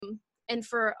And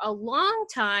for a long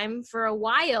time, for a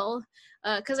while,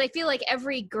 because I feel like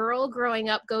every girl growing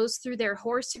up goes through their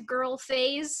horse girl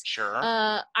phase. Sure.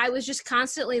 I was just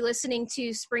constantly listening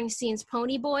to Springsteen's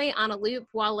Pony Boy on a loop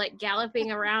while like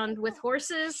galloping around with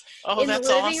horses in the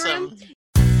living room.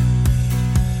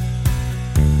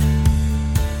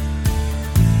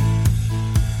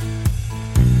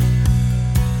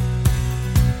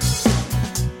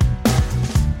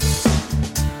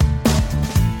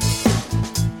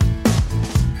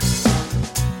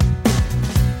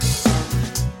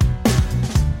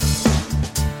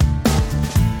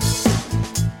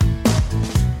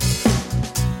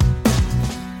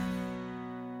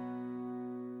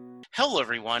 Hello,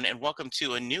 everyone, and welcome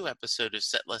to a new episode of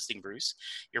Set Listing Bruce,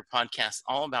 your podcast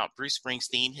all about Bruce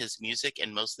Springsteen, his music,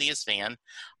 and mostly his fan.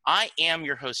 I am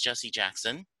your host, Jesse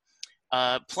Jackson,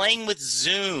 playing with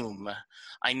Zoom.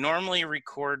 I normally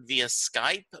record via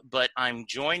Skype, but I'm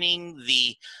joining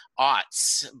the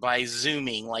aughts by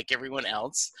Zooming like everyone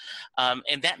else,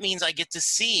 and that means I get to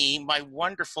see my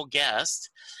wonderful guest.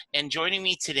 And joining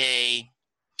me today,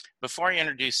 before I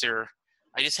introduce her,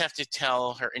 I just have to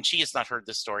tell her, and she has not heard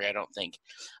this story, I don't think.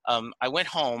 I went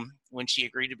home when she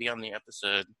agreed to be on the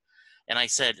episode, and I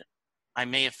said, I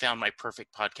may have found my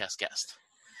perfect podcast guest.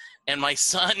 And my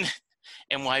son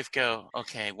and wife go,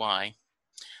 okay, why?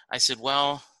 I said,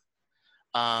 well,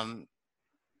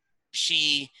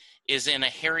 she is in a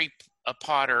Harry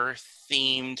Potter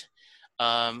themed,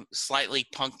 slightly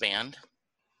punk band.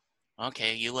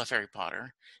 Okay, you love Harry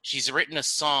Potter. She's written a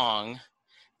song,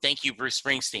 Thank You, Bruce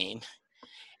Springsteen.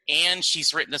 And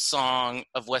she's written a song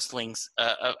of West Wing's,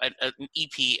 an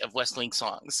EP of West Wing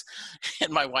songs.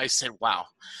 And my wife said, wow,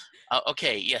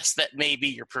 okay, yes, that may be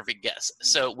your perfect guess.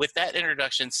 So with that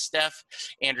introduction, Steph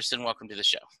Anderson, welcome to the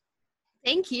show.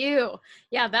 Thank you.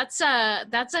 Yeah, that's a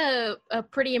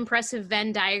pretty impressive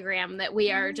Venn diagram that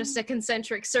we are just a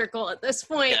concentric circle at this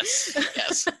point.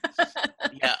 Yes.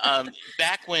 Yeah,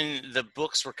 back when the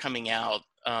books were coming out,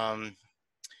 I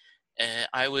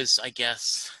was, I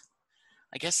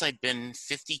guess I'd been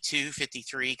 52,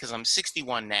 53, because I'm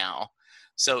 61 now.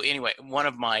 So anyway, one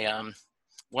of my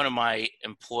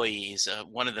employees,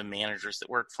 one of the managers that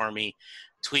worked for me,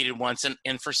 tweeted once,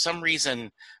 and for some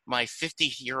reason, my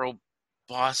 50-year-old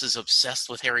boss is obsessed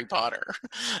with Harry Potter.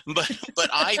 but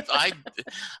I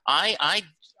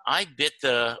bit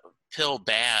the pill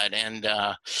bad, and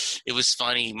it was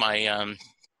funny. I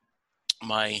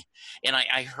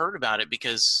heard about it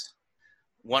because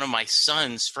one of my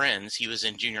son's friends, he was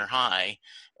in junior high,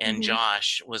 and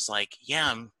Josh was like,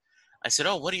 yeah, I said,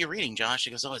 oh, what are you reading, Josh? He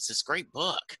goes, oh, it's this great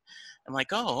book. I'm like,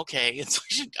 oh, okay. And so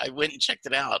I went and checked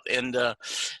it out and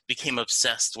became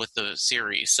obsessed with the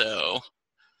series. So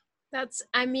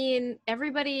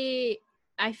everybody,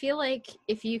 I feel like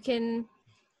if you can,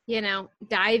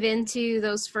 dive into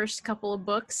those first couple of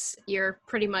books, you're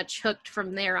pretty much hooked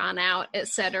from there on out,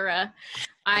 etc.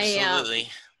 Absolutely.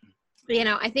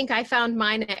 I think I found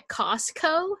mine at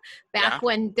Costco back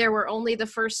when there were only the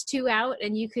first two out,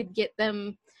 and you could get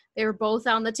them. They were both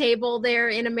on the table there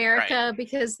in America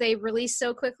because they released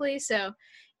so quickly. So,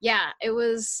 yeah, it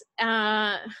was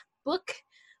book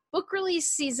release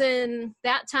season,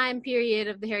 that time period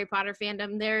of the Harry Potter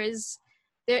fandom.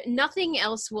 Nothing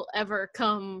else will ever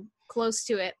come close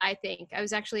to it, I think.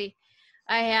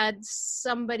 I had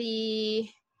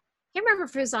somebody, I can't remember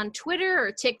if it was on Twitter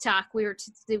or TikTok.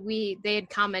 They had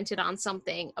commented on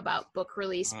something about book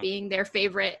release being their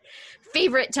favorite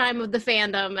time of the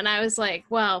fandom, and I was like,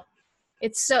 well,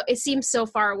 it seems so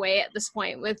far away at this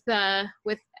point with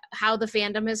how the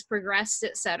fandom has progressed,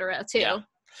 etc. too. Yeah.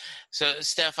 So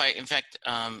Steph, in fact,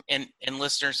 and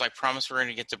listeners, I promise we're going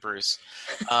to get to Bruce.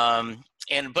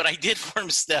 But I did warn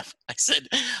Steph. I said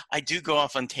I do go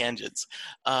off on tangents.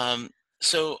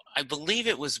 So I believe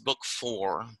it was book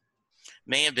 4.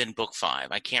 May have been book 5.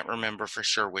 I can't remember for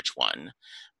sure which one,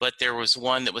 but there was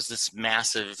one that was this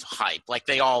massive hype, like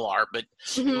they all are, but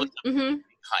it was a big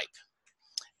hype.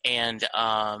 And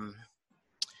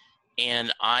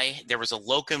there was a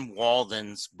Logan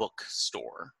Walden's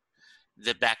bookstore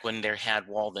that back when they had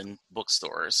Walden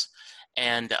bookstores,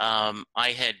 and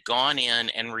I had gone in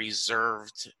and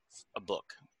reserved a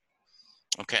book.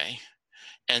 Okay.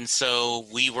 And so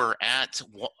we were at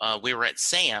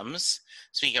Sam's.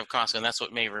 Speaking of Costco, and that's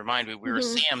what may remind me, we were at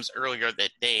Sam's earlier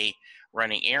that day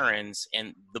running errands,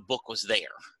 and the book was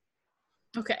there.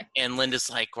 Okay. And Linda's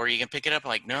like, "Or you can pick it up." I'm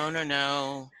like,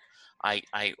 no.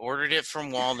 I ordered it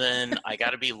from Walden. I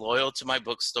got to be loyal to my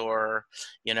bookstore.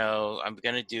 I'm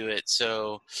going to do it.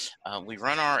 So we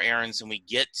run our errands, and we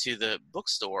get to the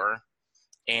bookstore,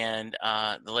 and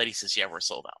the lady says, "Yeah, we're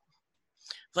sold out."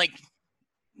 Like,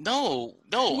 no,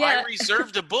 Yeah. I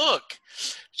reserved a book.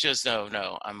 Just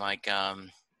no. I'm like,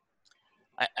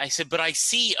 I said, but I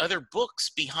see other books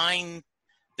behind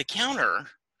the counter.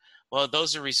 Well,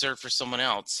 those are reserved for someone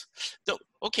else.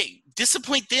 Okay,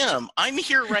 disappoint them. I'm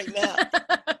here right now.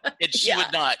 And she Yeah.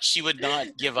 would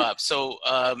not give up. So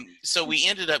we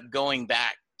ended up going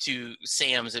back to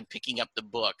Sam's and picking up the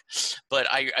book. But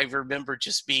I remember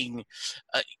just being,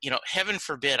 heaven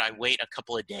forbid I wait a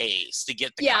couple of days to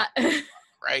get the copy,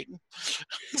 right?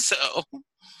 So.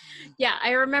 Yeah,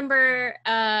 I remember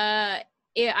I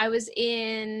was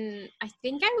in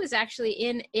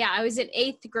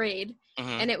 8th grade,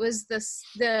 and it was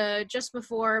the just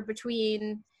before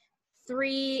between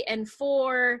 3 and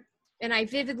 4. And I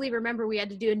vividly remember we had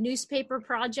to do a newspaper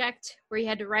project where you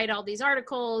had to write all these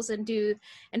articles and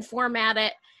format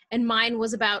it. And mine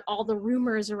was about all the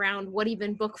rumors around what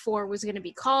even book 4 was going to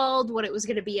be called, what it was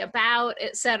going to be about,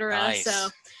 etc. Nice.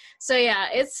 So yeah,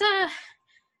 it's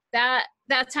that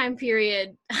time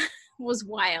period was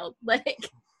wild. Like,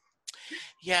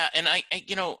 yeah, and I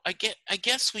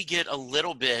guess we get a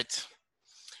little bit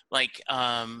like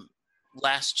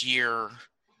last year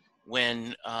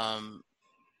when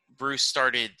Bruce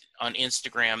started on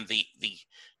Instagram the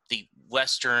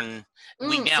Western,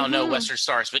 we now know Western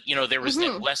stars, but there was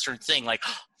that Western thing like,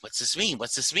 oh, what's this mean?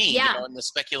 Yeah. And the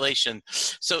speculation.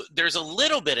 So there's a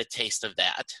little bit of taste of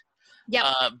that.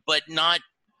 Yeah. But not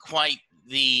quite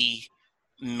the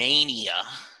mania.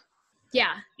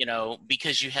 Yeah.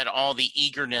 Because you had all the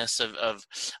eagerness of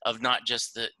not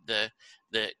just the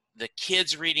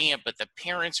kids reading it, but the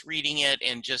parents reading it,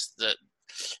 and just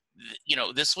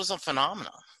this was a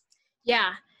phenomenon.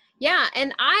 Yeah. Yeah.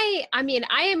 And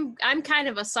I'm kind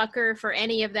of a sucker for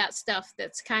any of that stuff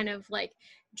that's kind of like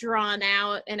drawn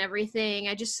out and everything.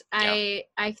 I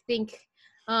think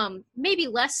maybe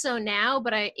less so now,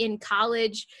 but in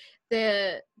college,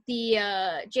 the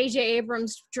J.J.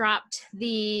 Abrams dropped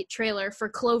the trailer for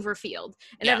Cloverfield,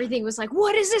 and everything was like,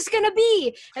 what is this going to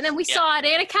be? And then we saw it,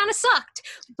 and it kind of sucked.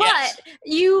 But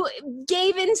you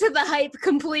gave into the hype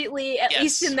completely, at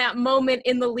least in that moment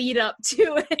in the lead up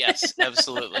to it. Yes,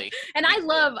 absolutely. And I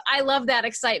love that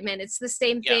excitement. It's the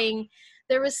same thing.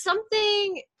 There was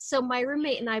something, so my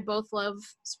roommate and I both love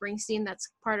Springsteen. That's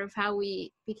part of how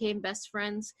we became best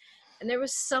friends. And there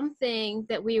was something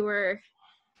that we were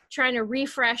trying to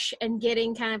refresh and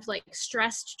getting kind of like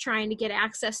stressed trying to get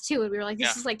access to, and we were like,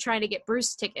 this is like trying to get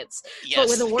Bruce tickets, but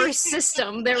with a worse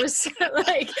system. There was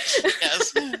like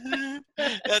yes.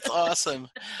 That's awesome.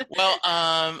 Well,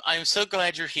 I'm so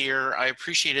glad you're here. I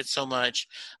appreciate it so much.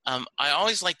 I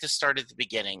always like to start at the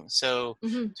beginning, so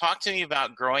talk to me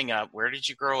about growing up. Where did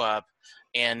you grow up,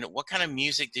 and what kind of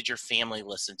music did your family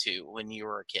listen to when you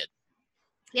were a kid?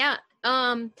 Yeah.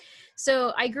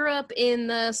 So I grew up in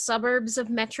the suburbs of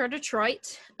Metro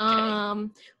Detroit,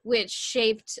 which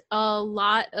shaped a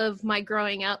lot of my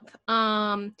growing up.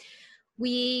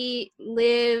 We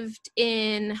lived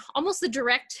in almost the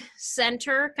direct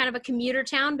center, kind of a commuter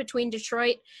town between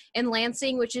Detroit and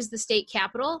Lansing, which is the state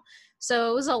capital.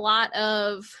 So it was a lot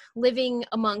of living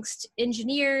amongst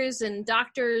engineers and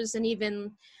doctors and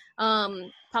even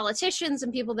politicians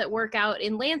and people that work out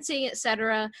in Lansing,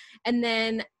 etc. And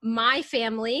then my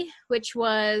family, which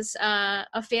was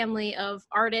a family of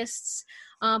artists.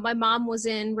 My mom was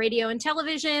in radio and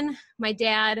television. My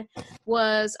dad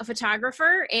was a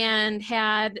photographer and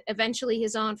had eventually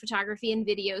his own photography and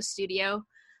video studio.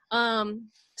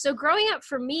 So growing up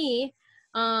for me,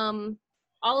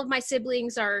 all of my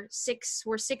siblings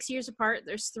we're 6 years apart.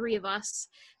 There's 3 of us.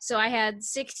 So I had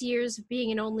 6 years of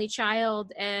being an only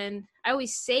child. And I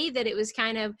always say that it was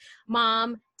kind of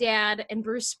mom, dad, and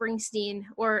Bruce Springsteen,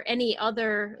 or any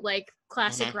other like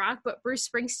classic rock. But Bruce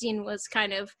Springsteen was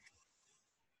kind of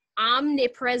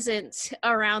omnipresent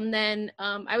around then.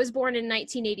 I was born in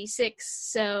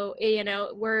 1986. So,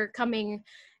 we're coming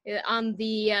on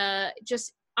the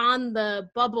just on the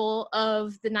bubble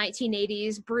of the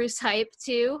 1980s Bruce hype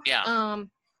too. Yeah.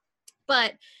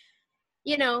 But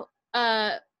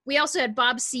we also had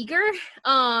Bob Seger.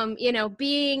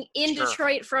 Being in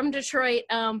Detroit, from Detroit,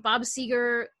 Bob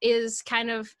Seger is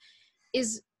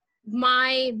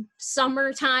my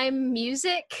summertime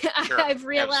music. I've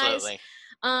realized.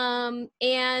 Absolutely.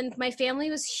 And my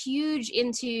family was huge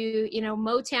into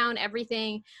Motown,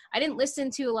 everything. I didn't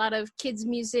listen to a lot of kids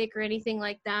music or anything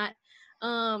like that.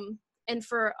 And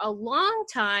for a long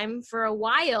time, for a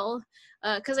while,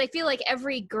 because I feel like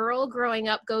every girl growing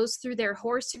up goes through their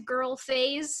horse girl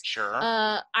phase. Sure.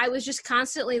 I was just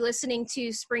constantly listening to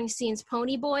Springsteen's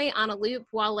Pony Boy on a loop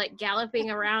while like galloping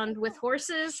around with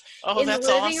horses in the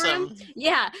living room.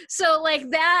 Yeah. So like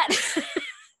that,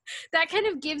 that kind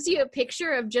of gives you a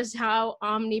picture of just how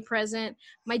omnipresent.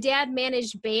 My dad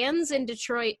managed bands in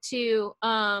Detroit too,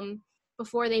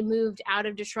 before they moved out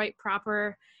of Detroit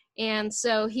proper. And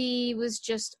so he was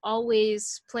just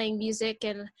always playing music,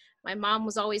 and my mom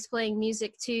was always playing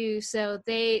music too. So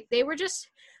they were just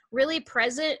really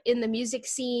present in the music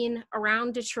scene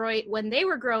around Detroit when they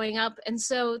were growing up. And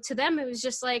so to them, it was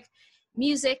just like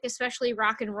music, especially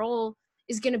rock and roll,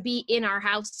 is going to be in our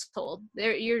household.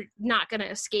 You're not going to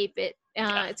escape it.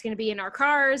 It's going to be in our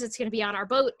cars. It's going to be on our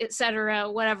boat,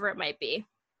 etc., whatever it might be.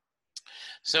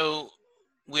 So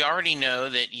we already know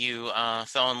that you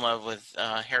fell in love with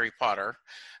Harry Potter,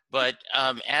 but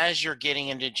as you're getting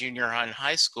into junior high and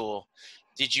high school,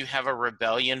 did you have a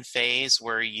rebellion phase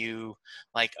where you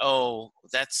like, oh,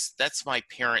 that's my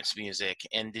parents' music,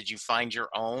 and did you find your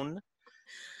own?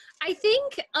 I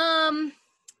think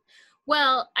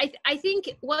well, I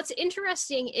think what's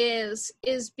interesting is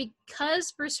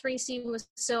because Bruce Springsteen was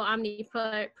so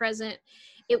omnipresent,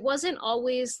 it wasn't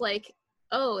always like,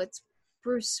 oh, it's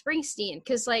Bruce Springsteen.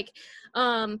 Because like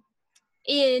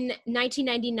in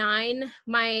 1999,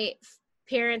 my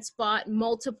parents bought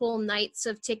multiple nights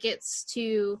of tickets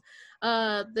to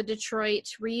the Detroit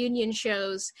reunion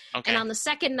shows. Okay. And on the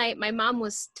second night, my mom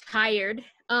was tired.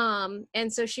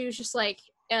 And so she was just like,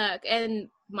 and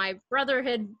my brother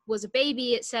was a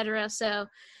baby, etc. So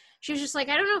she was just like,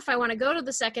 I don't know if I want to go to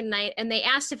the second night. And they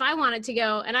asked if I wanted to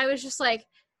go. And I was just like,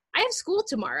 I have school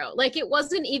tomorrow. Like, it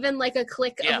wasn't even like a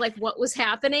click of like what was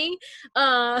happening.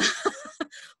 But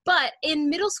in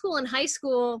middle school and high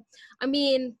school, I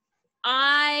mean,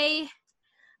 I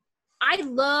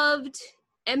loved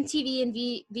MTV and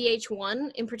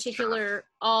VH1 in particular,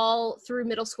 all through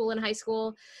middle school and high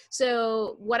school.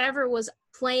 So whatever was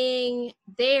playing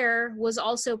there was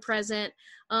also present.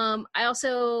 I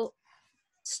also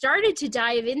started to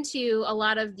dive into a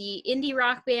lot of the indie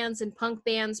rock bands and punk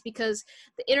bands because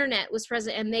the internet was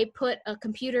present, and they put a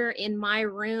computer in my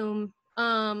room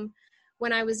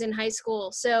when I was in high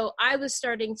school. So I was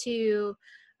starting to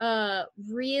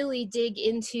really dig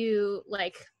into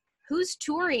like who's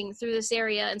touring through this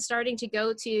area, and starting to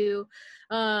go to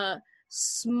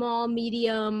small,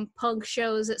 medium punk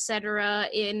shows, etc.,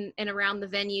 in and around the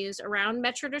venues around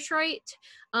Metro Detroit.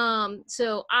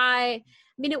 So I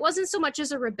mean, it wasn't so much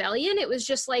as a rebellion. It was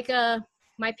just like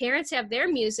my parents have their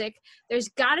music. There's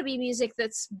got to be music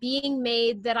that's being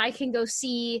made that I can go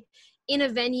see in a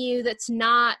venue that's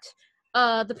not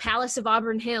the Palace of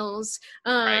Auburn Hills,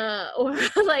 right, or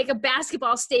like a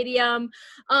basketball stadium.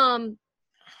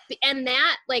 And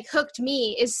that like hooked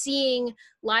me, is seeing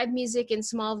live music in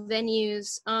small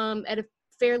venues at a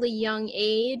fairly young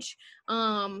age.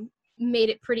 Made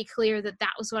it pretty clear that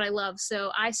was what I love.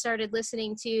 So I started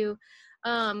listening to,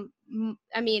 I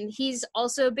mean, he's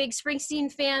also a big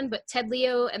Springsteen fan, but Ted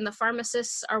Leo and the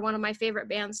Pharmacists are one of my favorite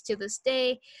bands to this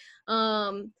day.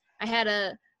 I had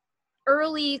a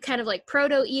early kind of like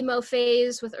proto-emo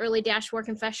phase with early Dashboard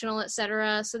Confessional,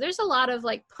 etc. So there's a lot of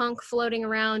like punk floating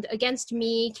around. Against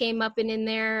Me came up and in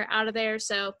there, out of there.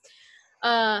 So,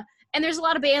 and there's a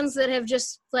lot of bands that have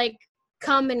just like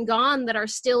come and gone that are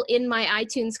still in my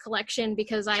iTunes collection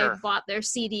because I bought their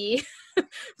CD for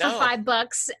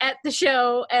 $5 at the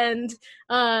show, and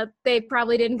they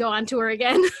probably didn't go on tour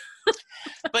again.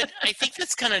 But I think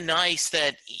that's kind of nice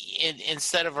that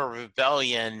instead of a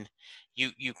rebellion,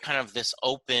 you kind of this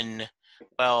open,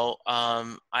 well,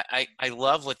 I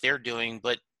love what they're doing,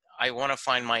 but I want to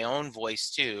find my own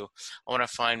voice too. I want to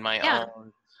find my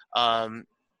own.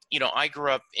 You know, I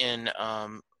grew up in,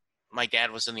 my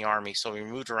dad was in the Army, so we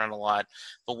moved around a lot.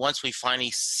 But once we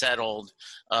finally settled,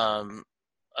 a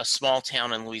small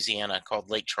town in Louisiana called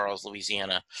Lake Charles,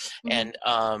 Louisiana. Mm-hmm.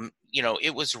 And, you know,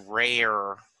 it was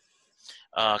rare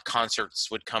concerts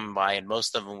would come by, and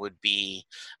most of them would be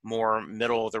more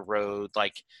middle of the road,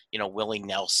 like, you know, Willie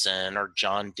Nelson or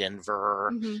John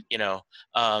Denver. Mm-hmm. You know,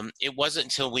 it wasn't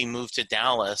until we moved to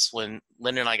Dallas, when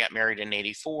Linda and I got married in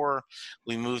 1984,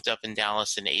 we moved up in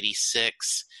Dallas in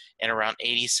 1986, and around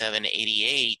 1987,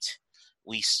 1988,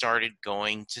 we started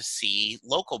going to see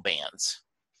local bands.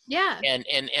 Yeah.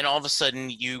 And all of a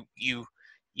sudden you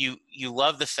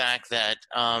love the fact that,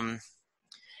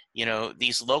 you know,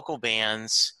 these local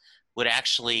bands would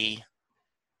actually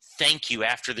thank you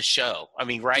after the show. I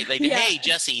mean, right? Like, hey,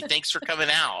 Jesse, thanks for coming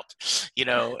out.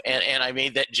 And I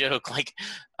made that joke, like,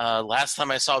 last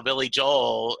time I saw Billy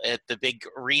Joel at the big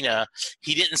arena,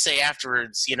 he didn't say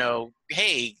afterwards,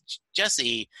 hey,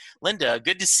 Jesse, Linda,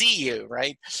 good to see you,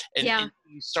 right? And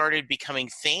you started becoming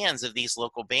fans of these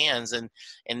local bands and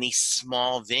these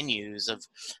small venues of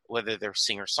whether they're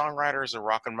singer-songwriters or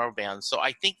rock and roll bands. So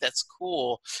I think that's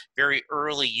cool. Very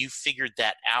early, you figured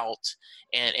that out,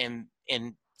 and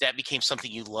that became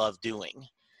something you love doing.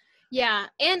 Yeah,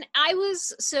 and I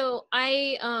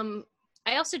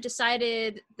also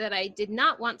decided that I did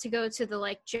not want to go to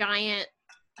the giant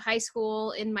high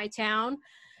school in my town.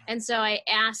 And so I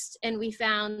asked, and we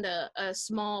found a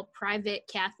small private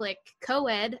Catholic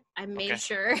co-ed. I made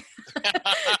sure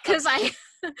because I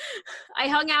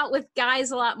hung out with guys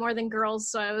a lot more than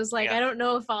girls. So I was like, I don't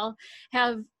know if I'll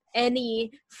have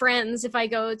any friends if I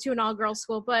go to an all-girls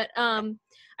school. But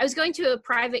I was going to a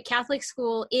private Catholic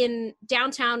school in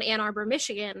downtown Ann Arbor,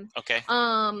 Michigan. Okay.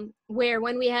 Where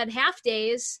when we had half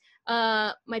days,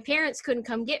 my parents couldn't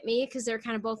come get me because they're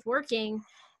kind of both working.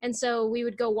 And so we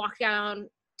would go walk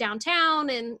downtown.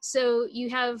 And so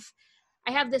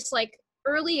I have this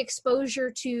early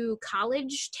exposure to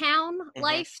college town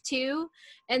life too,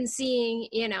 and seeing,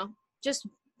 just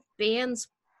bands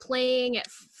playing at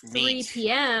 3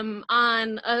 p.m.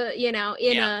 on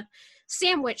a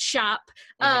sandwich shop.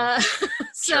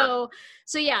 So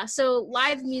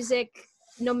live music,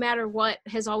 no matter what,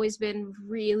 has always been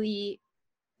really,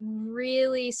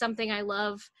 really something I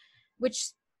love,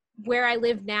 which where I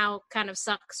live now kind of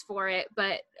sucks for it,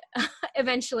 but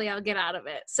eventually I'll get out of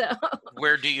it. So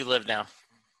where do you live now?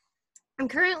 I'm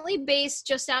currently based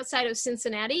just outside of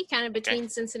Cincinnati, kind of between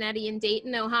Cincinnati and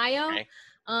Dayton, Ohio. Okay.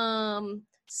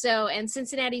 And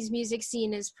Cincinnati's music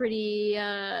scene is pretty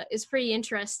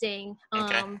interesting.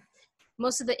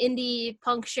 Most of the indie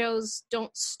punk shows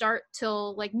don't start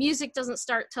till music doesn't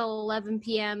start till 11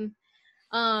 p.m.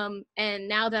 And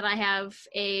now that I have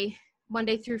a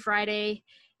Monday through Friday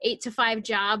 8 to 5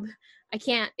 job, I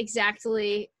can't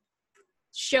exactly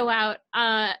show out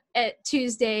at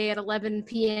Tuesday at 11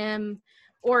 p.m.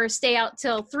 or stay out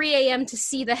till 3 a.m. to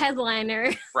see the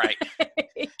headliner. Right.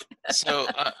 So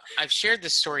I've shared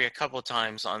this story a couple of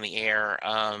times on the air.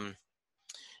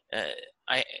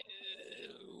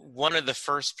 One of the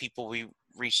first people we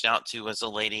reached out to was a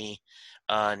lady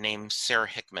named Sarah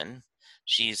Hickman.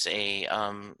 She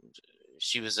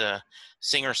was a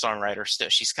singer-songwriter.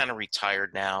 She's kind of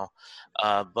retired now,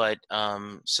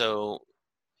 so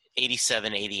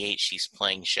 87, 88, she's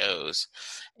playing shows,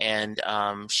 and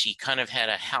she kind of had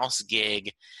a house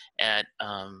gig at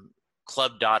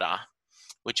Club Dada,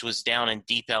 which was down in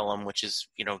Deep Ellum, which is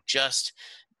just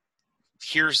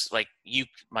here's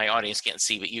my audience can't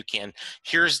see, but you can.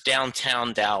 Here's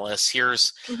downtown Dallas.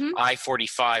 Here's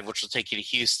I-45, which will take you to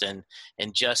Houston,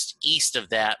 and just east of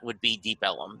that would be Deep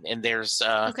Ellum. And there's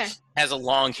has a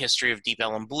long history of Deep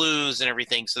Ellum blues and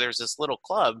everything. So there's this little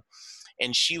club,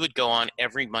 and she would go on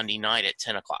every Monday night at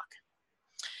 10 o'clock.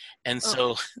 And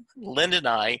so Linda and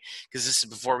I, because this is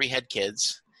before we had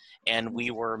kids, and we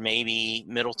were maybe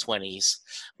middle 20s,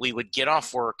 we would get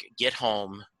off work, get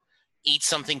home, eat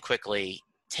something quickly,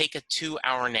 take a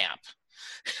 2-hour nap.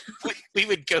 We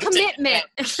would go commitment.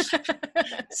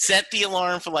 Set the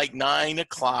alarm for 9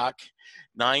 o'clock,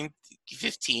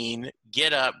 9:15,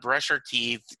 get up, brush our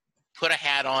teeth, put a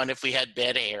hat on if we had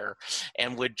bed hair,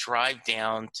 and would drive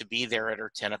down to be there at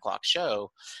her 10 o'clock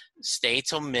show, stay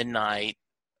till midnight,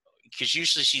 because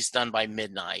usually she's done by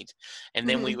midnight, and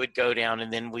then we would go down,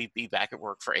 and then we'd be back at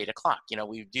work for 8 o'clock.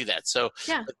 We would do that. So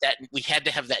but that we had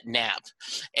to have that nap,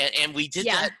 and we did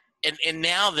that. And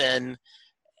now then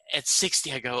at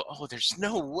 60, I go, there's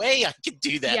no way I could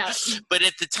do that. Yeah. But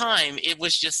at the time,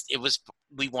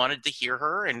 we wanted to hear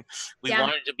her, and we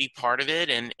wanted to be part of it.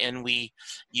 And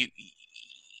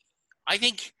I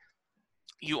think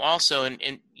you also,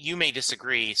 and you may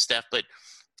disagree, Steph, but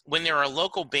when they're a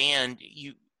local band,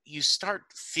 you start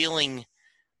feeling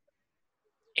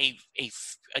a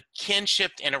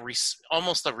kinship and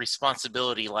almost a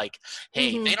responsibility,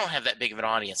 hey, they don't have that big of an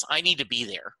audience. I need to be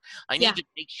there. I need to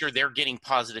make sure they're getting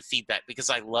positive feedback because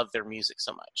I love their music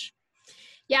so much.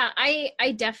 Yeah,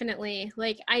 I definitely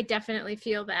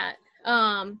feel that.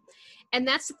 And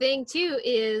that's the thing too,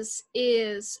 is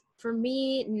for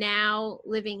me now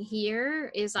living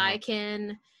here is I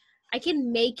can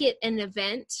make it an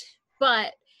event,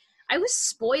 but I was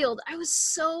spoiled. I was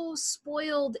so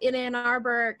spoiled in Ann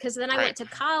Arbor because then I went to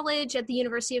college at the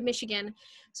University of Michigan.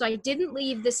 So I didn't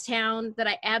leave this town that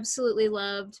I absolutely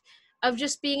loved, of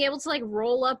just being able to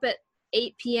roll up at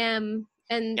 8 p.m.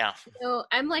 And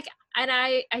I'm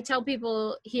I tell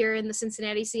people here in the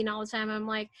Cincinnati scene all the time, I'm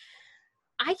like,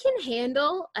 I can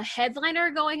handle a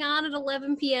headliner going on at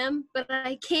 11 p.m., but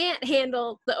I can't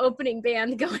handle the opening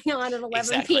band going on at 11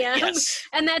 exactly, p.m. Yes.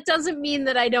 And that doesn't mean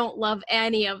that I don't love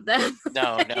any of them.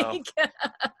 No.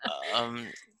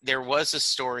 There was a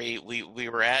story. We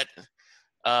were at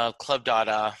Club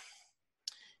Dada,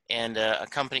 and a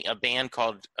band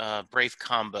called Brave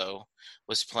Combo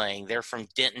was playing. They're from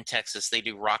Denton, Texas. They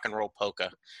do rock and roll polka.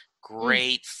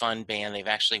 Great, fun band. They've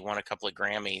actually won a couple of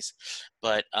Grammys,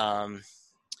 but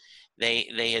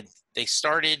they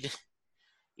started,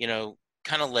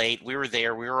 kind of late. We were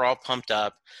there. We were all pumped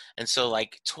up, and so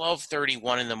like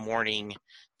 12:31 in the morning,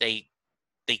 they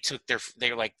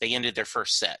ended their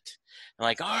first set. And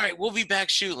like, all right, we'll be back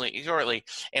shortly,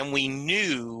 and we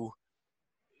knew,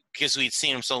 because we'd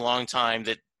seen them so long time,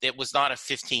 that it was not a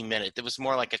 15-minute. It was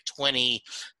more like a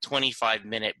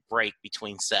 25-minute break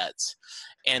between sets.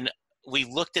 And I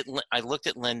looked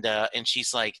at Linda, and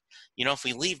she's like, if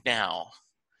we leave now,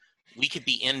 we could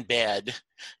be in bed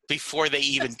before they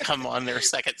even come on their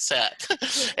second set.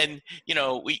 And,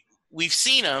 we've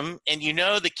seen them, and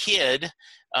the kid,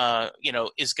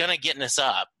 is going to get us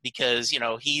up because,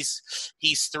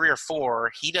 he's 3 or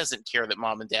 4. He doesn't care that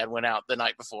mom and dad went out the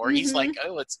night before. Mm-hmm. He's like,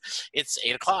 oh, it's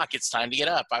 8 o'clock. It's time to get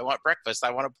up. I want breakfast.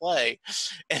 I want to play.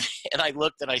 And I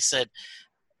looked and I said,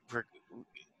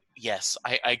 yes,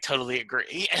 I totally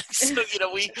agree. And so,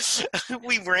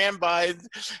 we ran by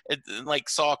and like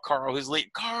saw Carl, who's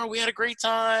late. Carl, we had a great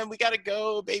time. We got to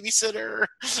go, babysitter.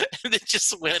 And it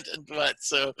just went and went.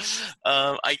 So,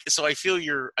 I feel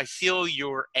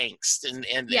your angst and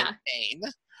pain.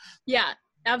 Yeah,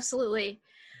 absolutely.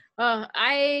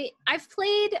 I've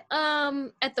played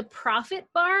at the Prophet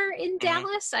Bar in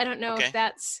Dallas. I don't know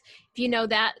if you know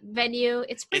that venue.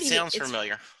 It sounds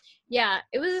familiar. Yeah,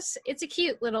 it's a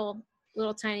cute little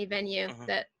tiny venue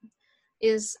that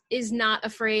is not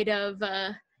afraid of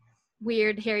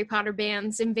weird Harry Potter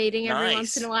bands invading every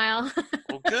once in a while.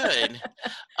 Well, good.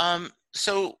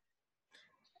 So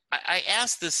I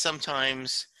ask this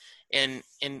sometimes, and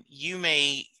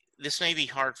this may be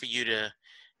hard for you to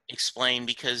explain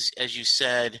because, as you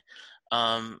said,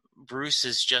 Bruce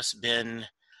has just been,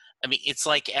 it's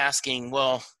like asking,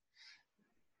 well,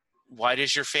 why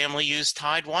does your family use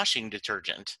Tide washing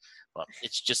detergent? Well,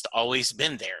 it's just always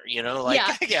been there,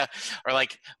 yeah. Or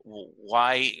like,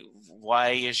 why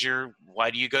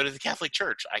do you go to the Catholic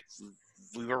Church?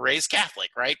 We were raised Catholic,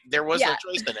 right? There was no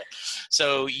choice in it.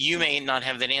 So you may not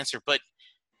have that answer, but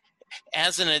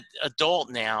as an adult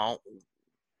now,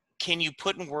 can you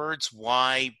put in words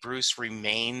why Bruce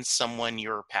remains someone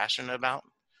you're passionate about?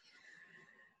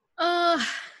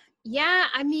 Yeah,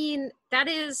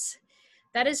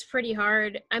 that is pretty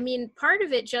hard. Part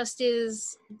of it just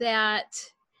is that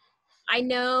I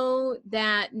know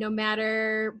that no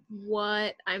matter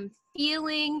what I'm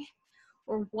feeling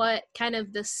or what kind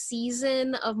of the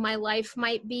season of my life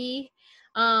might be,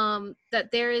 that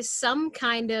there is some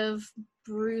kind of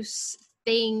Bruce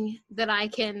thing that I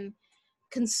can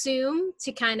consume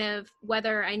to kind of,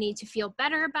 whether I need to feel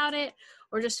better about it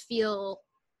or just feel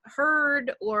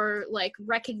heard or like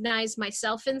recognize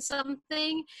myself in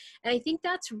something. And I think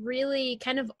that's really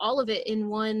kind of all of it in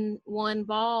one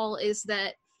ball, is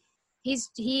that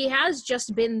he has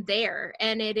just been there,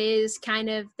 and it is kind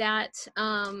of that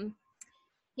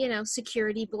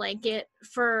security blanket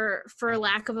for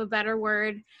lack of a better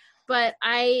word. But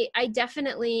I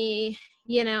definitely,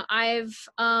 I've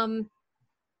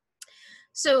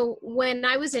so when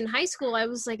I was in high school, I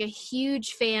was like a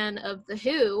huge fan of The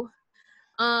Who.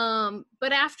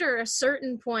 But after a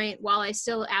certain point, while I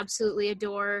still absolutely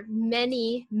adore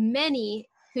many, many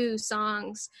Who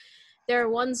songs, there are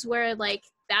ones where like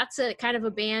that's a kind of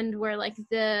a band where like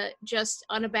the just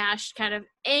unabashed kind of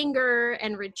anger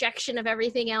and rejection of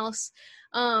everything else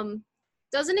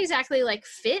doesn't exactly like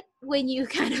fit when you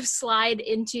kind of slide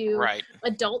into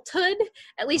adulthood,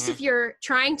 at least if you're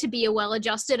trying to be a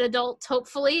well-adjusted adult,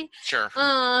 hopefully. Sure.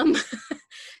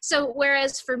 So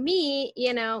whereas for me,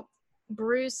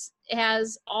 Bruce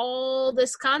has all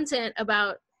this content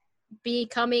about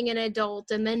becoming an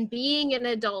adult and then being an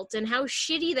adult and how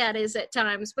shitty that is at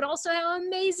times, but also how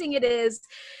amazing it is.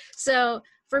 So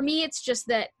for me, it's just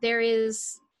that there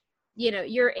is,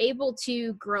 you're able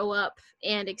to grow up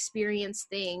and experience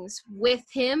things with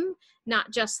him,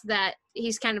 not just that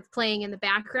he's kind of playing in the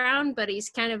background, but he's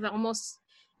kind of almost,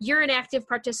 you're an active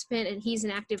participant and he's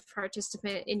an active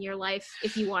participant in your life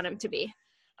if you want him to be.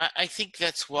 I think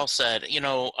that's well said.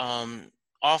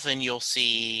 often you'll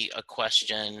see a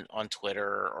question on Twitter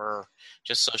or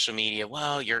just social media.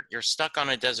 Well, you're stuck on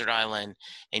a desert island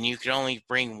and you can only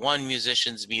bring one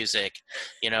musician's music.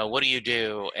 What do you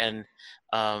do? And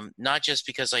not just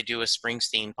because I do a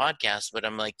Springsteen podcast, but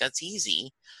I'm like, that's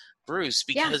easy, Bruce,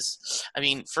 because I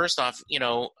mean, first off,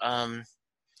 and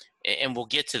we'll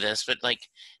get to this, but like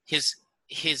his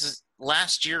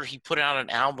last year he put out an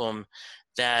album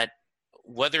that,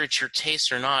 whether it's your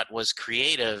taste or not, was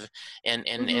creative, and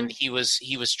he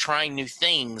was trying new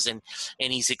things, and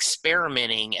he's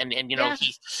experimenting, and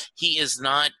he is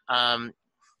not one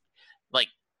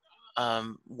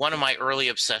of my early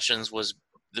obsessions was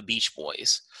the Beach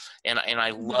Boys, and I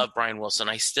love Brian Wilson.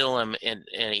 I still am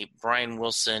a Brian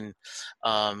Wilson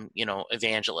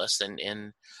evangelist,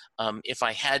 and if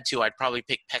I had to, I'd probably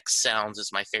pick Peck's Sounds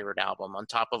as my favorite album on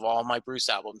top of all my Bruce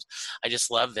albums. I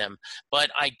just love them. But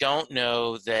I don't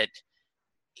know that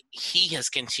he has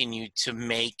continued to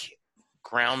make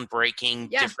groundbreaking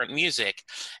different music.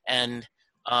 And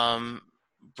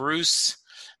Bruce,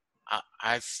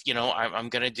 I'm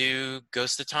going to do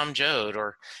Ghost of Tom Joad,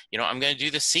 or, I'm going to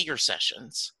do the Seeger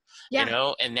Sessions.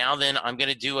 And now then I'm going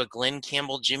to do a Glenn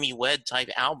Campbell, Jimmy Webb type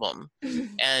album.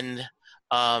 And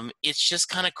it's just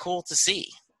kind of cool to see.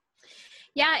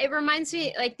 Yeah, it reminds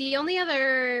me, like, the only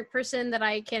other person that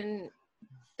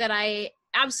I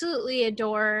absolutely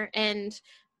adore and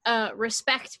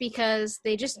respect, because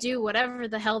they just do whatever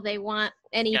the hell they want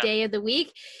any day of the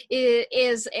week,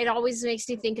 is it always makes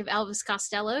me think of Elvis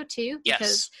Costello too,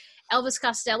 because Elvis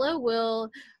Costello will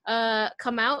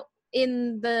come out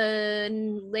in the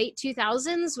late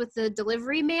 2000s with the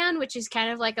Delivery Man, which is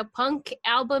kind of like a punk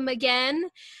album again,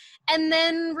 and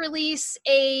then release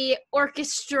a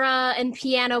orchestra and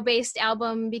piano based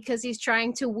album because he's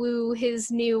trying to woo his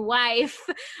new wife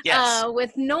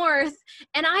with North.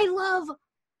 And I love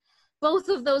both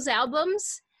of those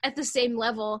albums at the same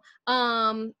level.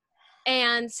 And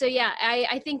so,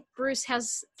 I think Bruce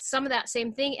has some of that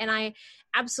same thing. And I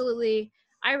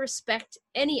respect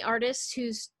any artist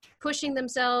who's pushing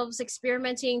themselves,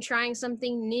 experimenting, trying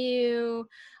something new.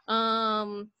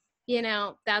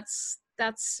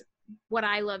 That's what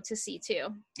I love to see too.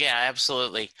 Yeah,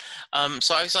 absolutely.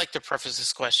 So I always like to preface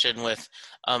this question with,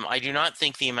 I do not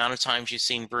think the amount of times you've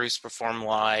seen Bruce perform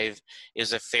live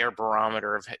is a fair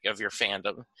barometer of your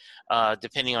fandom.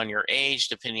 Depending on your age,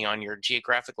 depending on your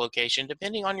geographic location,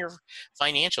 depending on your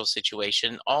financial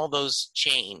situation, all those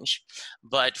change.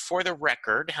 But for the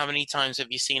record, how many times have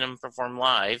you seen him perform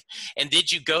live? And did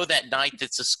you go that night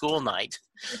that's a school night?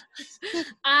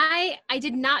 I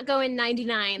did not go in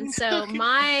 99, so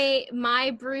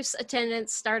my Bruce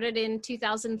attendance started in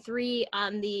 2003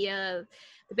 on the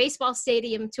baseball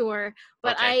stadium tour,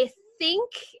 but I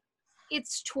think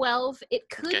it's 12. It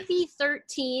could be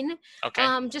 13,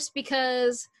 just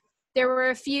because there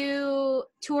were a few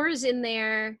tours in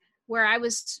there where I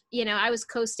was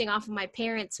coasting off of my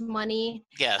parents' money.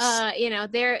 Yes.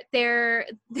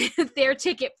 Their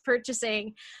ticket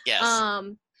purchasing. Yes.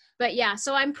 But yeah,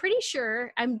 so I'm pretty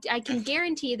sure I can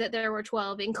guarantee that there were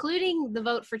 12, including the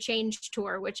Vote for Change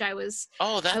tour, which I was.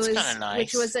 Oh, that's kind of nice.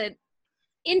 Which was an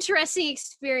interesting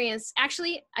experience.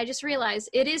 Actually, I just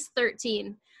realized it is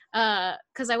 13,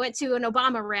 because I went to an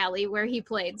Obama rally where he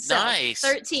played. So nice.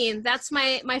 13. That's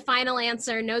my final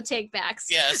answer. No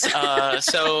takebacks. Yes.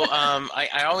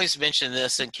 I always mention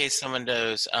this in case someone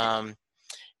knows. There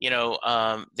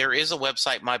is a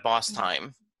website, My Boss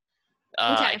Time.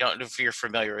 I don't know if you're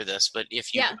familiar with this, but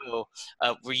if you go,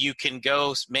 where you can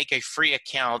go make a free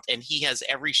account, and he has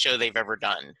every show they've ever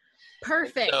done.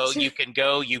 Perfect. So you can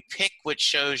go, you pick which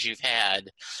shows you've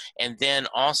had, and then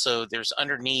also there's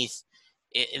underneath,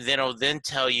 then it'll then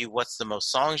tell you what's the most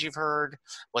songs you've heard,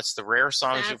 what's the rare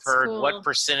songs you've heard, cool. What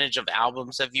percentage of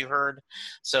albums have you heard.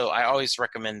 So I always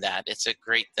recommend that. It's a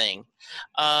great thing.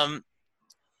 Do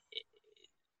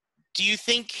you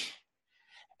think...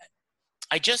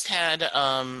 I just had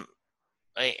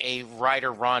a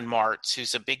writer, Ron Martz,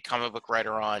 who's a big comic book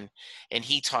writer on, and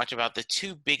he talked about the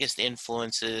two biggest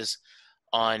influences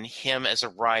on him as a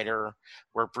writer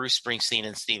were Bruce Springsteen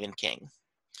and Stephen King.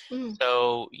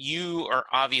 So you are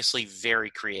obviously very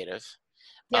creative.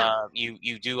 Yeah.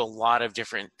 You do a lot of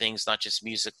different things, not just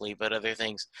musically, but other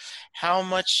things. How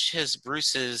much has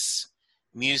Bruce's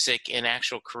music and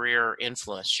actual career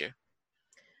influenced you?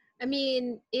 I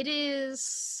mean,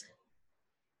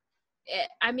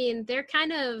 they're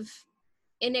kind of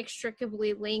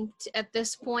inextricably linked at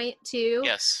this point too.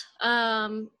 Yes.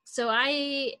 So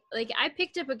I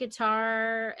picked up a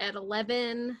guitar at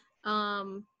 11.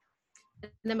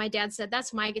 then my dad said,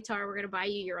 "That's my guitar. We're going to buy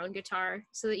you your own guitar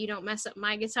so that you don't mess up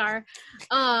my guitar."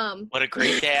 What a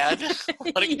great dad.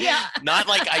 Yeah. Not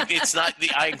like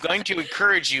I'm going to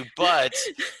encourage you, but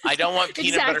I don't want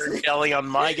peanut butter and jelly on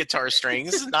my guitar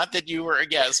strings. Not that you were a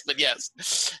guest, but yes,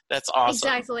 that's awesome.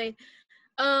 Exactly.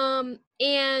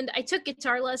 And I took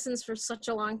guitar lessons for such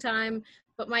a long time,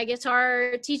 but my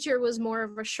guitar teacher was more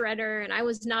of a shredder and I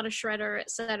was not a shredder,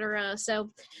 etc. So,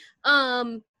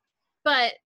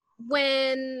 but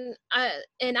when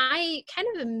I kind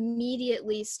of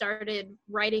immediately started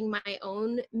writing my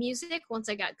own music once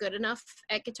I got good enough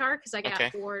at guitar, because I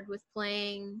got bored with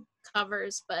playing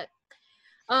covers. But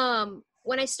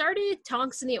when I started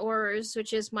Tonks and the Aurors,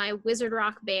 which is my wizard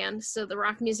rock band, so the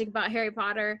rock music about Harry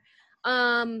Potter,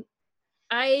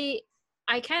 I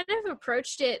kind of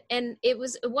approached it, and it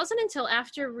wasn't until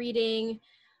after reading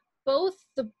both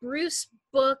the Bruce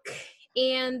book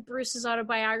and Bruce's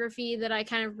autobiography that I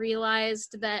kind of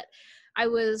realized that I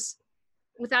was,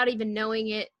 without even knowing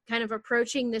it, kind of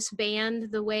approaching this band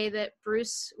the way that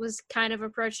Bruce was kind of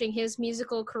approaching his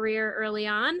musical career early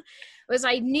on. Was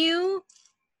I knew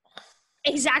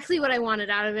exactly what I wanted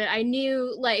out of it. I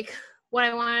knew like what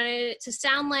I wanted it to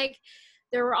sound like.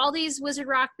 There were all these wizard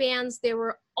rock bands. They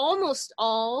were almost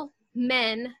all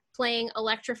men playing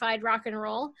electrified rock and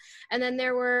roll. And then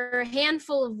there were a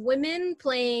handful of women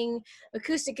playing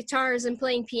acoustic guitars and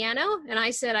playing piano. And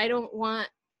I said, I don't want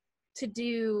to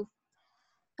do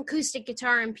acoustic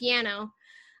guitar and piano.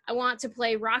 I want to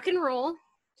play rock and roll.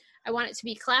 I want it to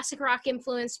be classic rock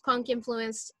influenced, punk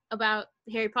influenced, about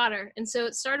Harry Potter. And so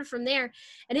it started from there.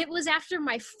 And it was after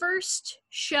my first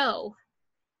show,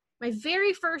 my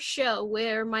very first show,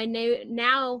 where my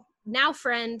now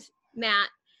friend Matt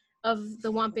of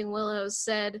the Whomping Willows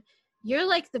said, "You're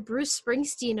like the Bruce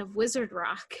Springsteen of wizard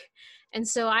rock." And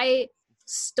so I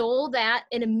stole that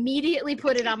and immediately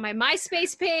put it on my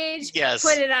MySpace page,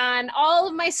 put it on all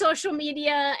of my social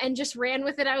media, and just ran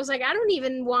with it. I was like, I don't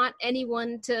even want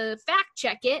anyone to fact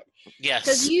check it,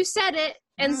 because you said it,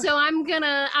 and so I'm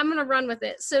gonna run with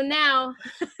it. So now,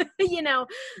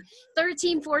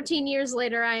 13, 14 years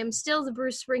later, I am still the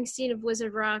Bruce Springsteen of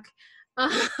wizard rock.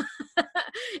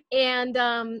 And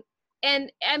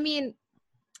I mean,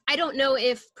 I don't know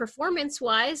if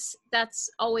performance-wise that's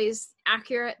always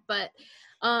accurate, but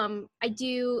I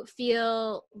do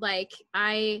feel like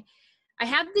I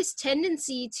have this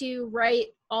tendency to write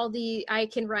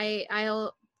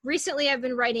recently I've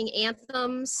been writing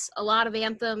anthems, a lot of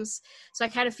anthems. So I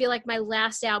kind of feel like my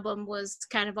last album was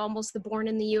kind of almost the Born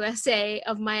in the USA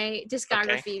of my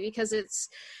discography, because it's,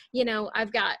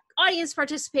 I've got audience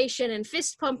participation and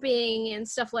fist pumping and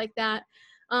stuff like that.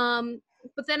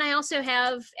 But then I also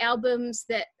have albums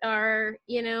that are,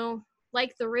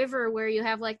 like The River, where you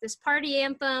have like this party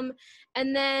anthem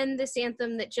and then this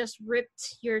anthem that just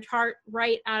ripped your heart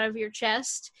right out of your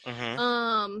chest.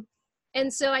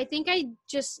 And so I think I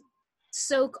just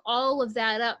soak all of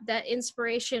that up, that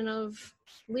inspiration of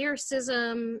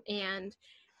lyricism and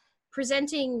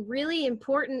presenting really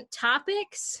important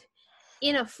topics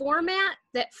in a format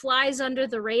that flies under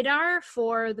the radar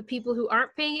for the people who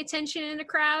aren't paying attention in a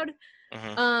crowd.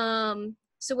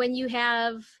 So when you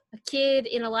have a kid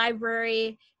in a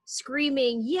library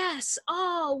screaming, "Yes,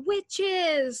 oh,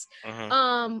 witches,"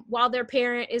 while their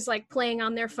parent is like playing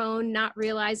on their phone, not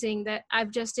realizing that I've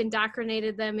just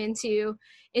indoctrinated them into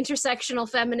intersectional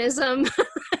feminism.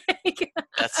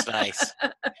 That's nice.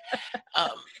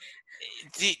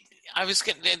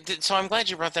 So I'm glad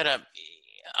you brought that up.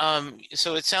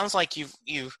 So it sounds like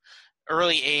you've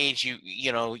early age,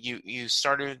 you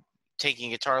started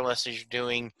taking guitar lessons you're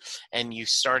doing, and you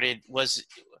started, was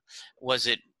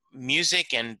it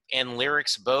music and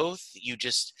lyrics both? You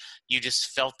just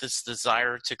felt this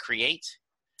desire to create?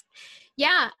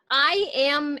 Yeah, I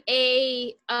am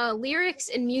a lyrics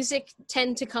and music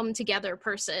tend to come together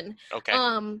person.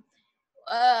 I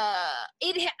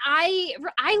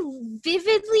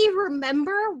vividly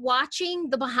remember watching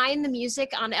the behind the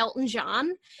music on Elton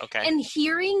John and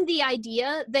hearing the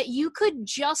idea that you could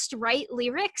just write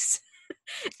lyrics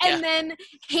and then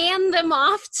hand them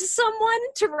off to someone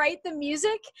to write the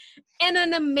music, and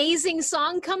an amazing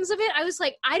song comes of it. I was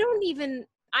like, I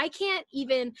can't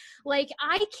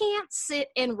sit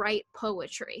and write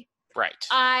poetry. Right.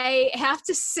 I have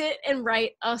to sit and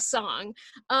write a song.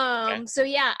 So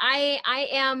yeah, I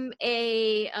am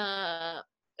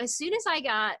as soon as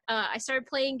I started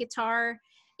playing guitar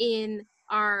in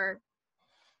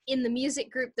the music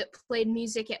group that played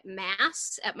music at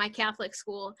Mass at my Catholic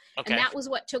school. And that was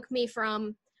what took me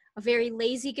from a very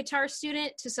lazy guitar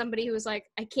student to somebody who was like,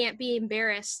 I can't be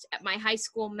embarrassed at my high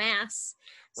school Mass,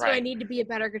 so I need to be a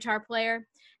better guitar player.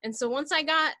 And so once I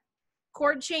got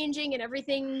chord changing and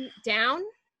everything down,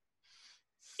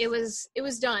 it was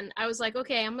done. I was like,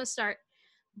 okay, I'm gonna start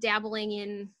dabbling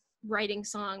in writing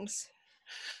songs.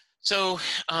 So,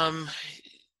 I'm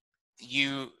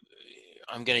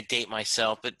going to date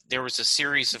myself, but there was a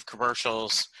series of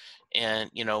commercials,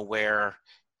 and where,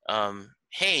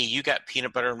 hey, you got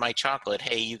peanut butter in my chocolate.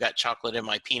 Hey, you got chocolate in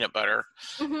my peanut butter,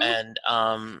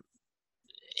 Mm-hmm.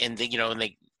 and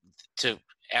they to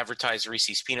advertise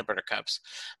Reese's peanut butter cups,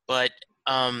 but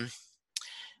Harry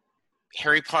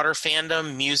Potter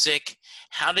fandom, music.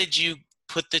 How did you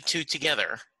put the two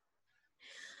together?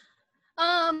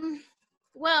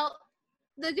 Well,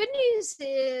 the good news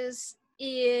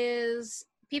is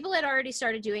people had already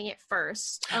started doing it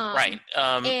first. Right.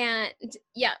 And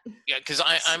yeah. Yeah, because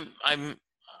I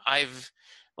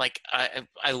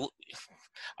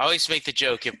always make the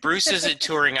joke, if Bruce isn't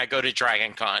touring, I go to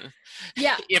Dragon Con.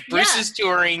 Yeah. If Bruce is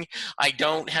touring, I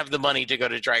don't have the money to go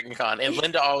to Dragon Con. And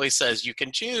Linda always says, you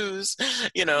can choose,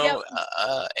 Yep.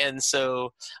 And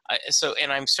so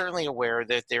I'm certainly aware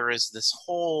that there is this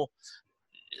whole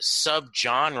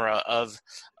subgenre of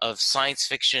science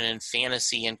fiction and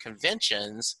fantasy and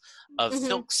conventions of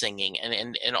folk singing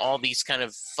and all these kind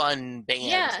of fun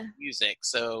bands and music.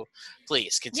 So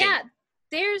please continue. Yeah,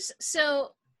 there's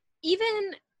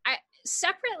even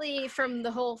separately from the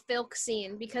whole folk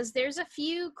scene, because there's a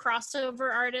few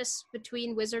crossover artists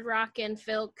between wizard rock and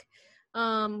folk.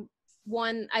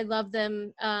 One, I love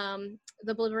them,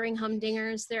 the Blibbering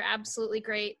Humdingers. They're absolutely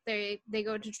great. They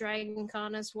go to Dragon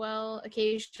Con as well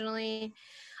occasionally.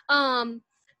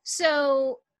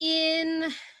 So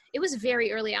it was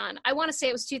very early on. I want to say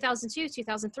it was 2002,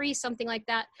 2003, something like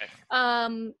that. Okay.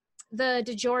 The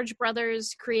DeGeorge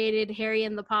brothers created Harry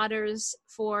and the Potters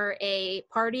for a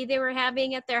party they were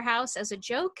having at their house as a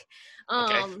joke.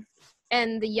 Okay.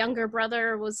 And the younger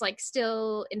brother was like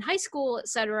still in high school,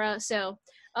 etc. So,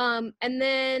 and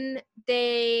then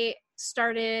they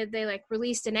like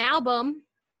released an album,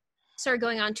 started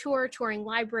going on tour, touring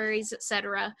libraries,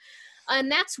 etc.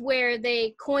 And that's where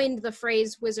they coined the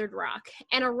phrase wizard rock.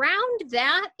 And around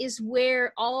that is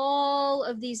where all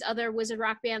of these other wizard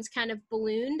rock bands kind of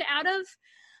ballooned out of.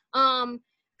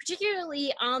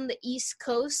 Particularly on the East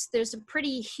Coast, there's a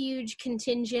pretty huge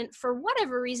contingent, for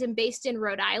whatever reason, based in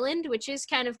Rhode Island, which is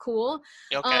kind of cool.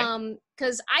 Okay.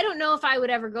 Because I don't know if I would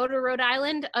ever go to Rhode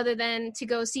Island other than to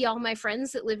go see all my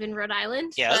friends that live in Rhode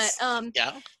Island. Yes. But,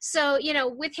 yeah. So,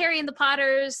 with Harry and the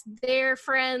Potters, their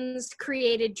friends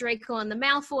created Draco and the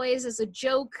Malfoys as a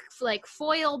joke, like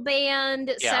foil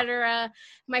band, etc. Yeah.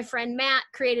 My friend Matt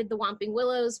created the Whomping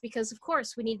Willows because, of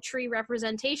course, we need tree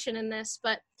representation in this.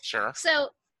 But sure. So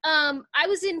I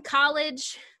was in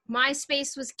college.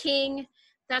 MySpace was king.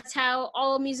 That's how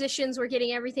all musicians were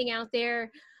getting everything out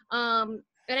there.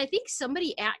 And I think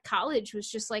somebody at college was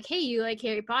just like, hey, you like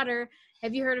Harry Potter?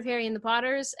 Have you heard of Harry and the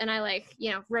Potters? And I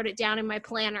wrote it down in my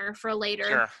planner for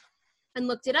later and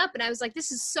looked it up. And I was like,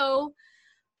 this is so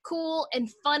cool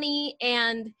and funny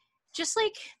and just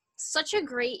like such a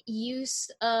great use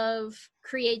of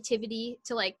creativity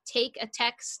to like take a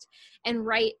text and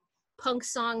write punk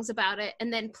songs about it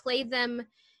and then play them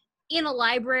in a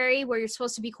library where you're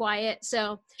supposed to be quiet.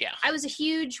 So yeah, I was a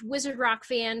huge wizard rock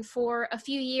fan for a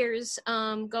few years,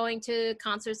 going to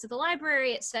concerts at the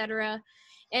library, etc.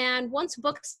 And once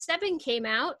book 7 came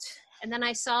out, and then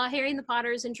I saw Harry and the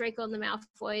Potters and Draco and the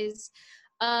Malfoys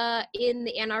in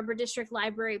the Ann Arbor District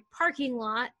Library parking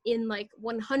lot in like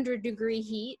 100-degree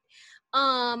heat.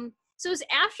 So it was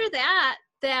after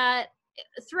that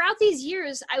throughout these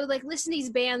years, I would like listen to these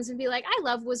bands and be like, I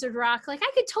love wizard rock. Like I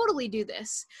could totally do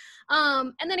this.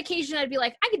 And then occasionally I'd be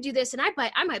like, I could do this and I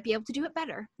might be able to do it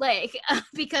better. Like,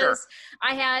 because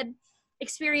I had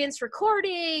experience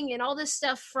recording and all this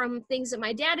stuff from things that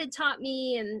my dad had taught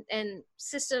me and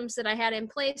systems that I had in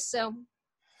place. So,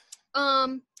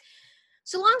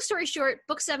 so long story short,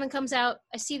 book 7 comes out.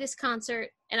 I see this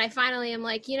concert and I finally am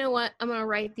like, you know what? I'm going to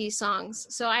write these songs.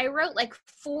 So I wrote like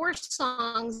 4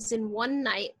 songs in one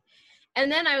night.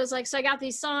 And then I was like, so I got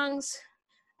these songs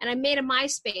and I made a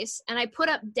MySpace and I put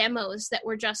up demos that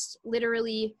were just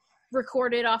literally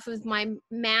recorded off of my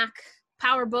Mac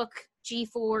PowerBook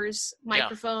G4's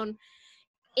microphone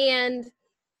and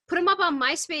put them up on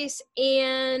MySpace.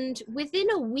 And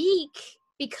within a week,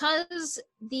 because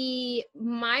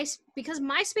MySpace,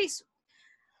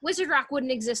 wizard rock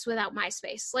wouldn't exist without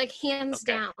MySpace, like hands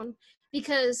down,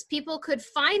 because people could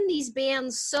find these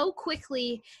bands so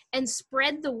quickly and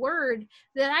spread the word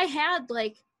that I had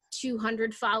like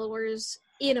 200 followers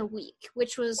in a week,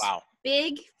 which was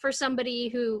big for somebody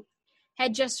who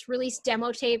had just released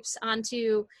demo tapes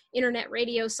onto internet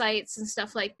radio sites and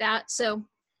stuff like that. So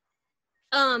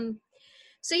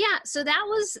So yeah, so that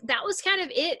was kind of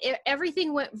it.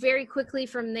 Everything went very quickly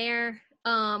from there.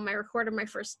 I recorded my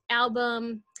first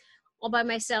album all by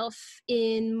myself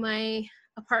in my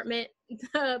apartment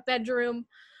bedroom.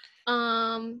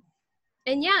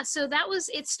 And yeah, so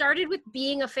it started with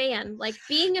being a fan. Like,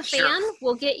 being a Sure. fan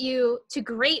will get you to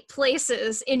great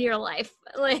places in your life.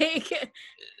 Like,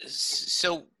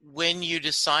 so when you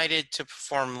decided to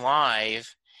perform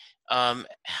live,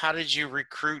 how did you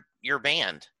recruit your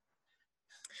band?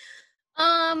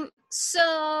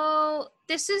 So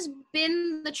this has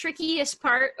been the trickiest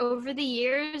part over the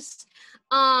years.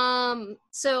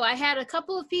 So I had a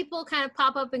couple of people kind of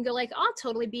pop up and go like, I'll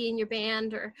totally be in your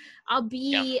band, or I'll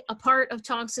be a part of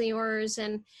Tonks and the Oars,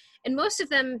 and most of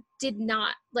them did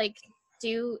not like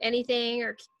do anything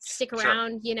or stick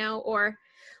around, you know, or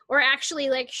actually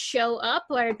like show up,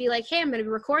 or I'd be like, hey, I'm going to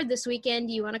record this weekend.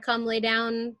 Do you want to come lay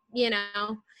down, you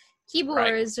know,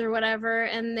 keyboards or whatever,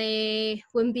 and they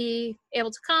wouldn't be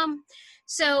able to come.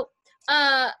 So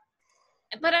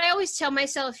but I always tell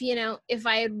myself, you know, if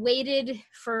I had waited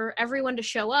for everyone to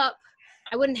show up,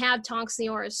 I wouldn't have Tonks and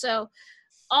the Oars. So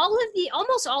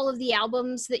almost all of the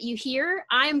albums that you hear,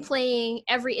 I'm playing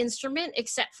every instrument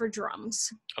except for drums.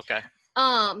 Okay.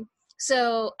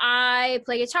 So I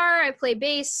play guitar, I play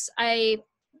bass, I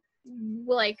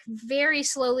like very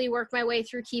slowly work my way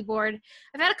through keyboard.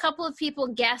 I've had a couple of people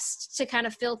guest to kind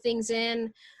of fill things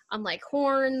in on like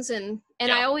horns, and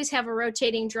I always have a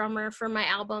rotating drummer for my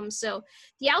albums. So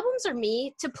the albums are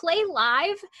me. To play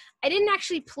live, I didn't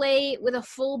actually play with a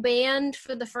full band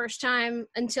for the first time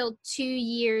until 2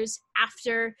 years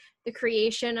after the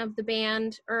creation of the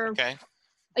band, or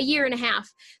a year and a half.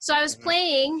 So I was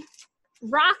playing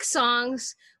rock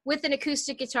songs with an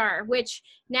acoustic guitar, which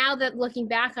now that looking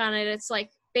back on it, it's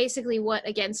like basically what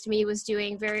Against Me was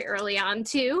doing very early on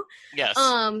too. Yes.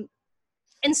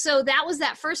 And so that was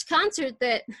that first concert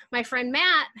that my friend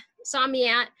Matt saw me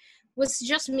at, was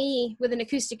just me with an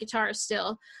acoustic guitar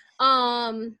still.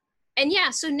 And yeah,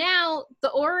 so now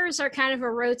the Oars are kind of a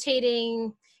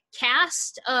rotating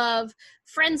cast of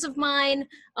friends of mine.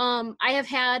 I have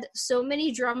had so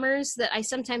many drummers that I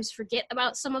sometimes forget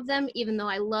about some of them, even though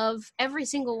I love every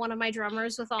single one of my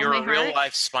drummers with all my heart. You're a real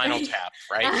life Spinal Tap,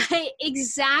 right?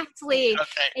 Exactly.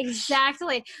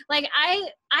 Exactly. Like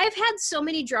I've had so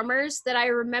many drummers that I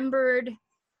remembered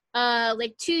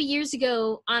like 2 years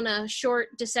ago on a short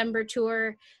December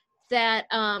tour that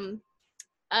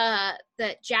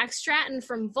that Jack Stratton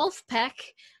from Wolfpack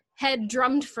had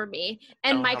drummed for me,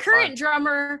 and my current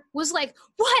drummer was like,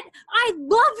 what? I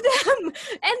love them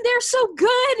and they're so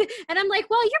good. And I'm like,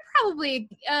 well, you're probably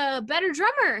a better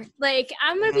drummer, like,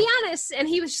 I'm gonna be honest. And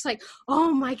he was just like,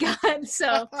 oh my god.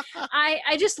 So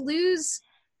I just lose.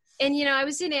 And you know, I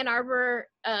was in Ann Arbor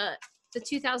the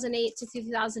 2008 to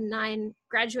 2009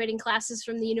 graduating classes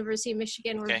from the University of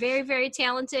Michigan were very, very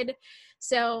talented.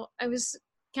 So I was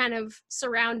kind of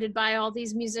surrounded by all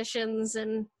these musicians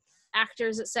and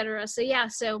actors, etc. So yeah,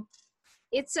 so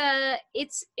it's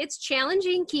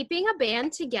challenging keeping a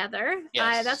band together.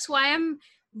 That's why I'm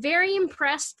very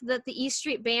impressed that the E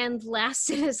Street Band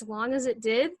lasted as long as it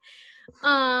did,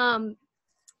 and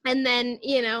then,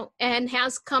 you know, and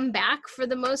has come back for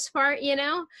the most part, you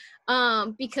know,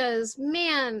 because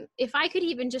man, if I could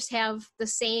even just have the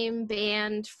same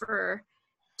band for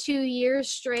 2 years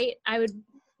straight, I would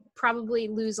probably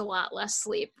lose a lot less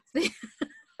sleep.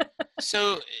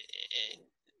 So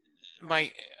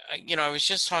I was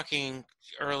just talking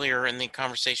earlier in the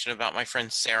conversation about my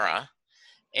friend Sarah,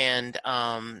 and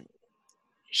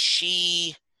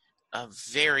she, a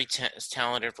very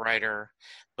talented writer,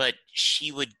 but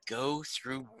she would go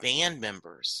through band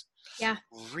members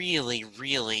really,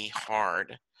 really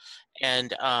hard.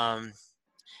 And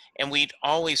we'd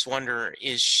always wonder,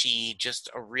 is she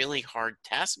just a really hard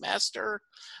taskmaster,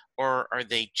 or are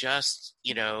they just,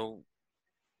 you know,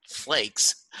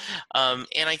 flakes? And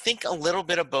I think a little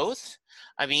bit of both.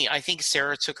 I mean, I think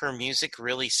Sarah took her music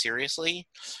really seriously.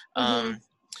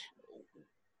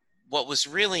 What was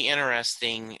really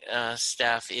interesting,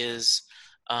 Steph, is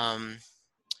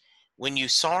when you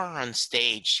saw her on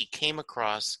stage, she came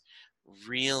across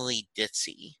really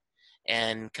ditzy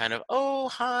and kind of, oh,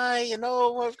 hi, you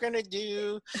know what we're going to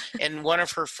do. And one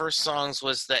of her first songs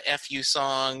was the F You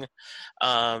song.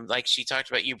 Like she talked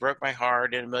about, you broke my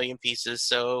heart in a million pieces,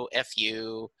 so F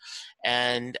you.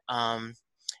 And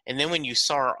then when you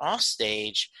saw her off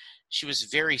stage, she was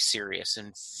very serious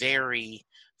and very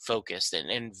focused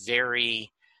and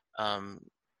very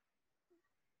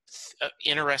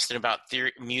interested about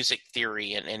music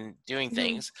theory and doing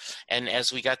things. And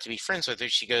as we got to be friends with her,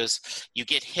 she goes, you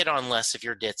get hit on less if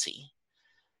you're ditzy.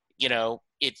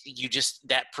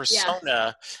 that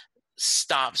persona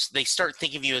stops. They start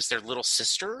thinking of you as their little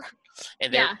sister,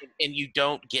 and and you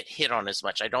don't get hit on as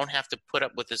much. I don't have to put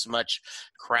up with as much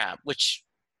crap, which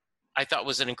I thought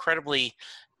was an incredibly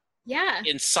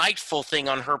insightful thing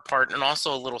on her part, and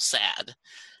also a little sad,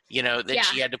 that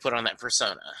she had to put on that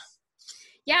persona.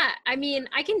 Yeah, I mean,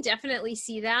 I can definitely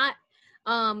see that.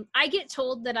 I get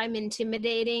told that I'm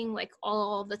intimidating like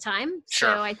all the time. Sure.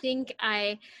 So I think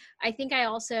I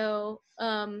also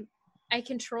I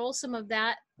control some of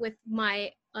that with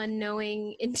my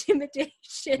unknowing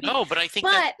intimidation. No, but I think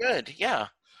that's good. Yeah.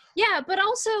 Yeah, but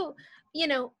also,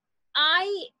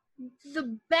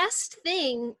 the best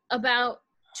thing about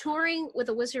touring with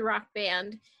a Wizard Rock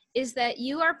band is that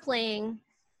you are playing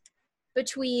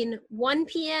between 1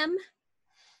 p.m.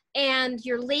 and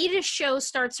your latest show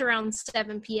starts around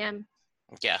 7 p.m.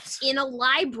 Yes. In a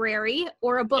library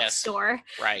or a bookstore.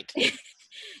 Yes. Right.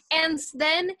 And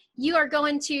then you are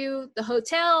going to the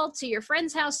hotel, to your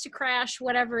friend's house to crash,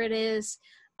 whatever it is.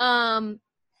 And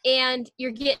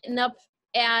you're getting up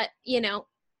at,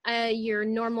 your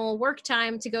normal work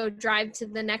time to go drive to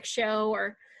the next show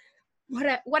or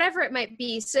whatever it might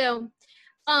be. So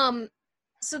that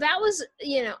was,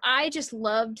 I just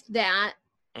loved that.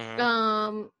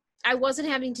 Mm-hmm. I wasn't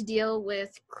having to deal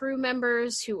with crew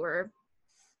members who were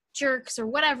jerks or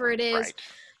whatever it is,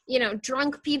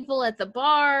 drunk people at the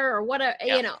bar or whatever,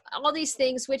 all these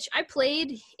things, which I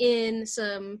played in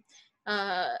in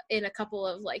a couple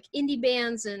of like indie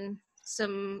bands and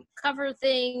some cover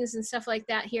things and stuff like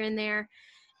that here and there.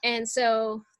 And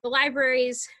so the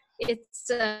libraries, it's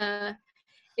a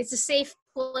safe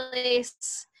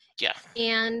place. Yeah.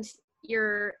 And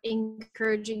you're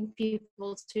encouraging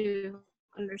people to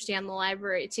understand the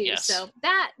library too. Yes. So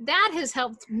that has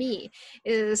helped me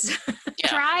is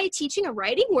try teaching a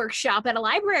writing workshop at a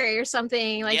library or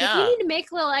something. Like if you need to make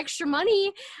a little extra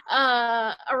money,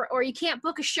 or you can't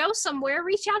book a show somewhere,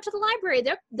 reach out to the library.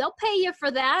 They'll pay you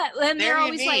for that. And they're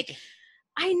always like,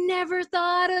 I never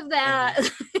thought of that.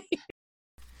 Mm-hmm.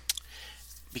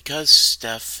 Because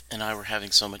Steph and I were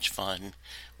having so much fun,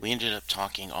 we ended up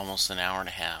talking almost an hour and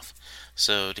a half.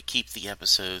 So to keep the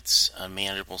episodes a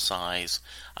manageable size,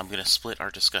 I'm going to split our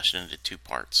discussion into 2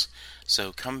 parts.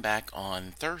 So come back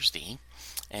on Thursday,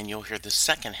 and you'll hear the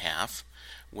second half,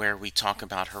 where we talk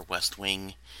about her West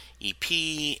Wing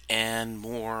EP and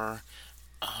more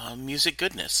music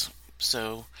goodness.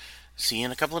 So see you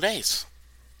in a couple of days.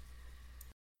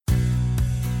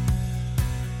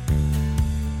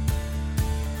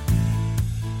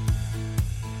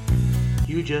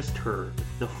 You just heard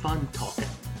the fun talking,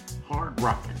 hard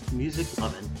rocking, music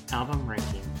loving, album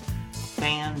ranking,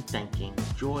 fan thinking,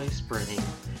 joy spreading,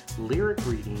 lyric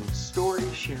reading, story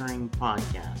sharing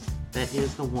podcast that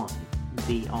is the one,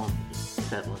 the only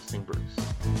Set Listing Bruce.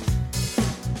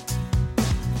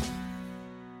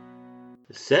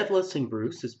 Set Listing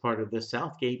Bruce is part of the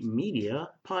Southgate Media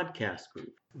podcast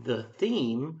group. The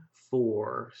theme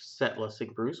for Set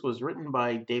Listing Bruce was written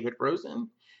by David Rosen,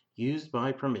 used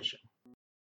by permission.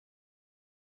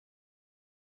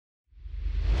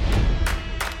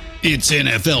 It's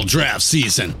NFL draft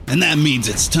season, and that means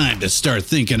it's time to start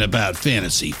thinking about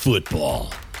fantasy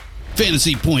football.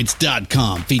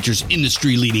 FantasyPoints.com features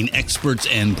industry-leading experts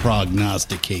and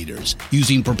prognosticators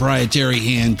using proprietary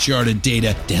hand-charted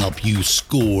data to help you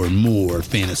score more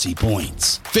fantasy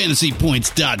points.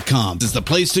 FantasyPoints.com is the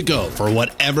place to go for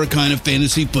whatever kind of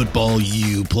fantasy football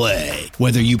you play.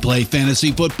 Whether you play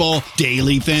fantasy football,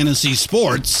 daily fantasy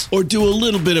sports, or do a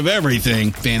little bit of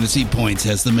everything, Fantasy Points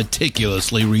has the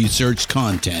meticulously researched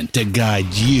content to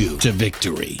guide you to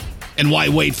victory. And why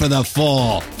wait for the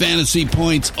fall? Fantasy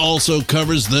Points also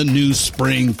covers the new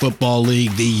spring football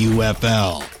league, the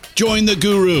UFL. Join the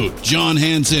guru, John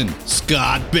Hansen,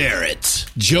 Scott Barrett,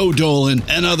 Joe Dolan,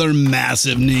 and other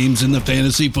massive names in the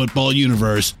fantasy football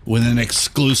universe with an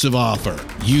exclusive offer.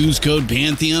 Use code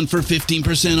Pantheon for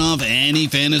 15% off any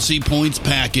Fantasy Points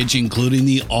package, including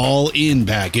the all-in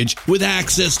package, with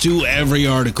access to every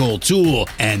article, tool,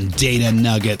 and data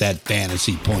nugget that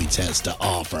Fantasy Points has to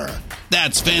offer.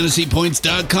 That's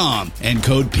FantasyPoints.com and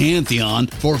code Pantheon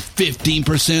for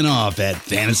 15% off at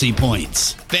Fantasy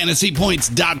Points.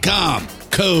 FantasyPoints.com,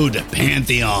 code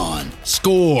Pantheon.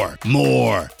 Score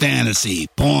more fantasy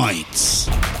points.